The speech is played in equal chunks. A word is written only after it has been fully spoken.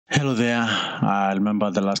Hello there. I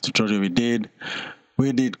remember the last tutorial we did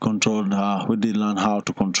learn how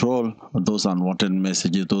to control those unwanted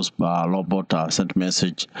messages, those robot sent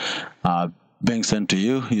message being sent to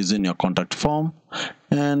you using your contact form.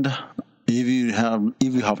 And if you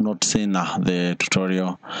have not seen the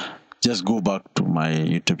tutorial, just go back to my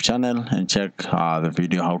YouTube channel and check the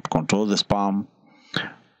video how to control the spam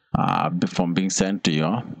from being sent to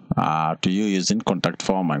you using contact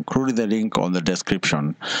form. I included the link on the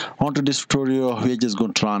description. Onto this tutorial, we're just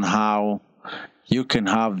going to learn how you can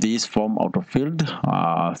have this form autofilled.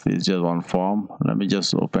 This is just one form. Let me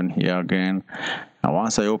just open here again. And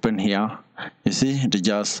once I open here, you see it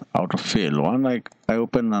just autofill. When I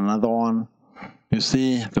open another one, you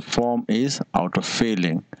see the form is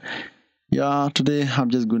autofilling. Yeah, today I'm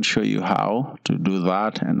just going to show you how to do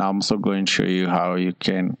that, and I'm also going to show you how you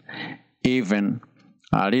can even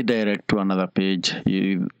redirect to another page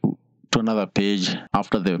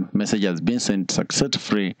after the message has been sent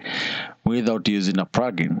successfully without using a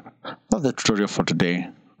plugin. That's the tutorial for today.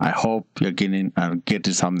 I hope you're getting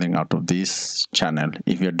something out of this channel.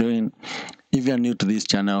 If you're new to this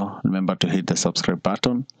channel, remember to hit the subscribe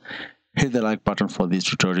button, hit the like button for this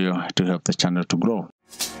tutorial to help the channel to grow.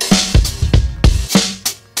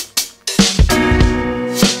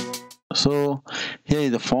 So here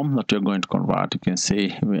is the form that we're going to convert. You can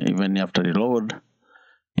see even after reload,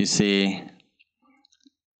 you see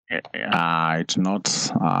it's not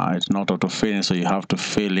autofilling, so you have to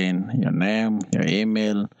fill in your name, your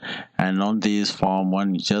email, and on this form,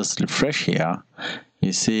 when you just refresh here,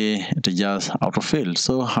 you see it just autofill.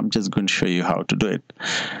 So I'm just going to show you how to do it.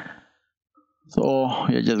 So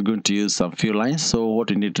you're just going to use a few lines. So what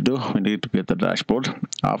you need to do, we need to get the dashboard.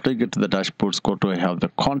 After you get to the dashboard, go to have the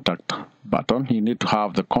contact button. You need to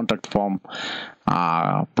have the contact form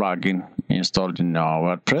plugin installed in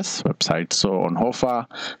our WordPress website. So on Hofer,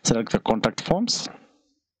 select the contact forms.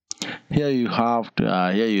 Here you have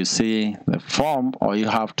to, here you see the form, or you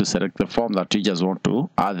have to select the form that you just want to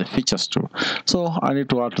add the features to. So I need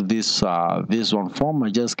to add to this one form. I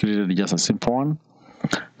just created just a simple one.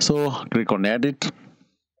 So click on edit.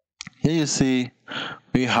 Here you see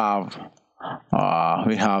we have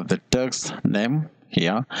the text name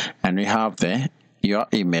here, and we have your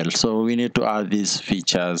email. So we need to add these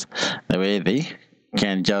features the way they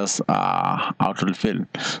can just autofill.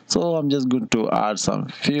 So I'm just going to add some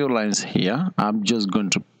few lines here. I'm just going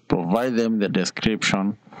to provide them the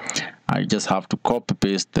description. I just have to copy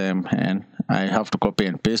paste them, and I have to copy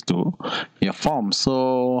and paste to your form.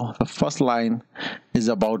 So the first line is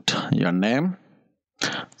about your name.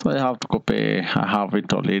 So I have to copy, I have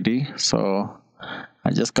it already. So I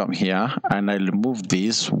just come here and I remove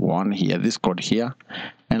this one here, this code here,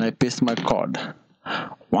 and I paste my code.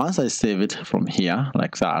 Once I save it from here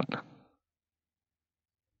like that,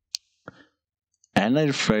 and I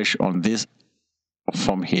refresh on this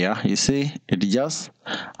from here, you see it just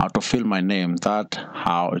autofill my name. That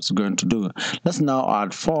how it's going to do. Let's now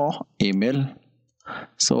add for email.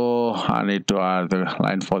 So I need to add the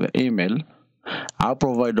line for the email. I'll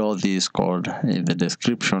provide all these code in the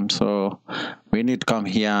description. So we need to come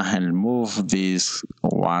here and remove this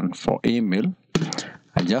one for email.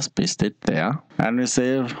 I just paste it there, and we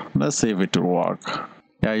save. Let's see if it will work.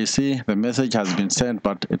 Yeah, you see the message has been sent,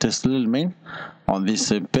 but it is still remain on this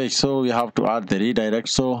same page. So we have to add the redirect.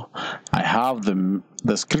 So I have the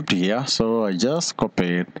script here, so I just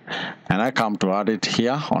copy it and I come to add it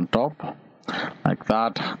here on top like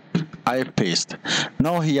that. I paste.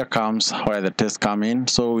 Now here comes where the text come in.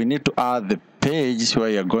 So we need to add the page where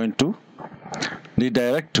you're going to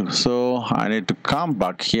redirect to. So I need to come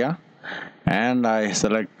back here, and I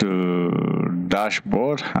select to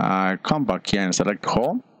dashboard. I come back here and select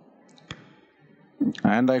home,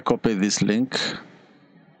 and I copy this link,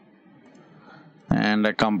 and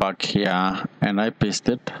I come back here and I paste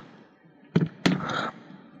it.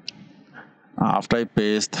 After I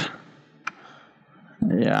paste,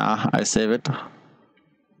 yeah, I save it.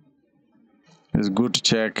 It's good to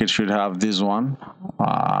check. It should have this one,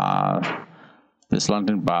 the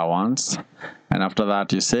slanting bar ones, and after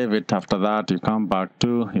that you save it. After that you come back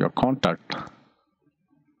to your contact.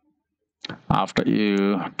 After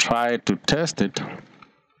you try to test it,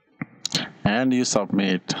 and you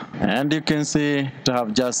submit, and you can see to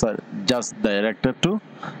have just directed to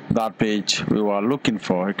that page we were looking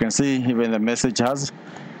for. You can see even the message has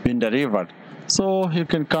been delivered. So you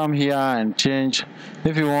can come here and change.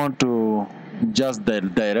 If you want to just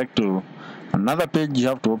direct to another page, you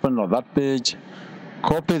have to open on that page,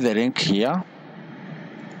 copy the link here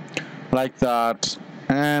like that,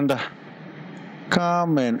 and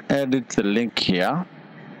come and edit the link here.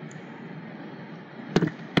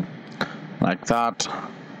 like that.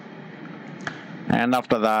 And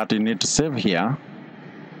after that, you need to save here.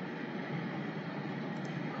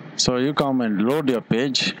 So you come and load your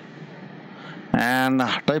page and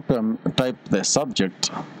type the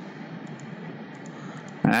subject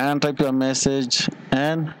and type your message,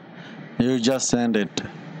 and you just send it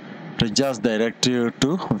to just direct you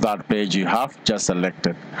to that page you have just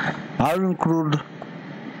selected. I'll include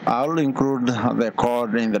the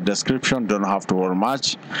code in the description. Don't have to worry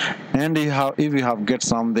much. And if you have got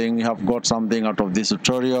something out of this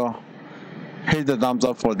tutorial, hit the thumbs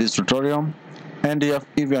up for this tutorial. And if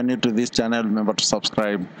you are new to this channel, remember to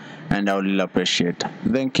subscribe, and I will really appreciate.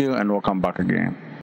 Thank you and welcome back again.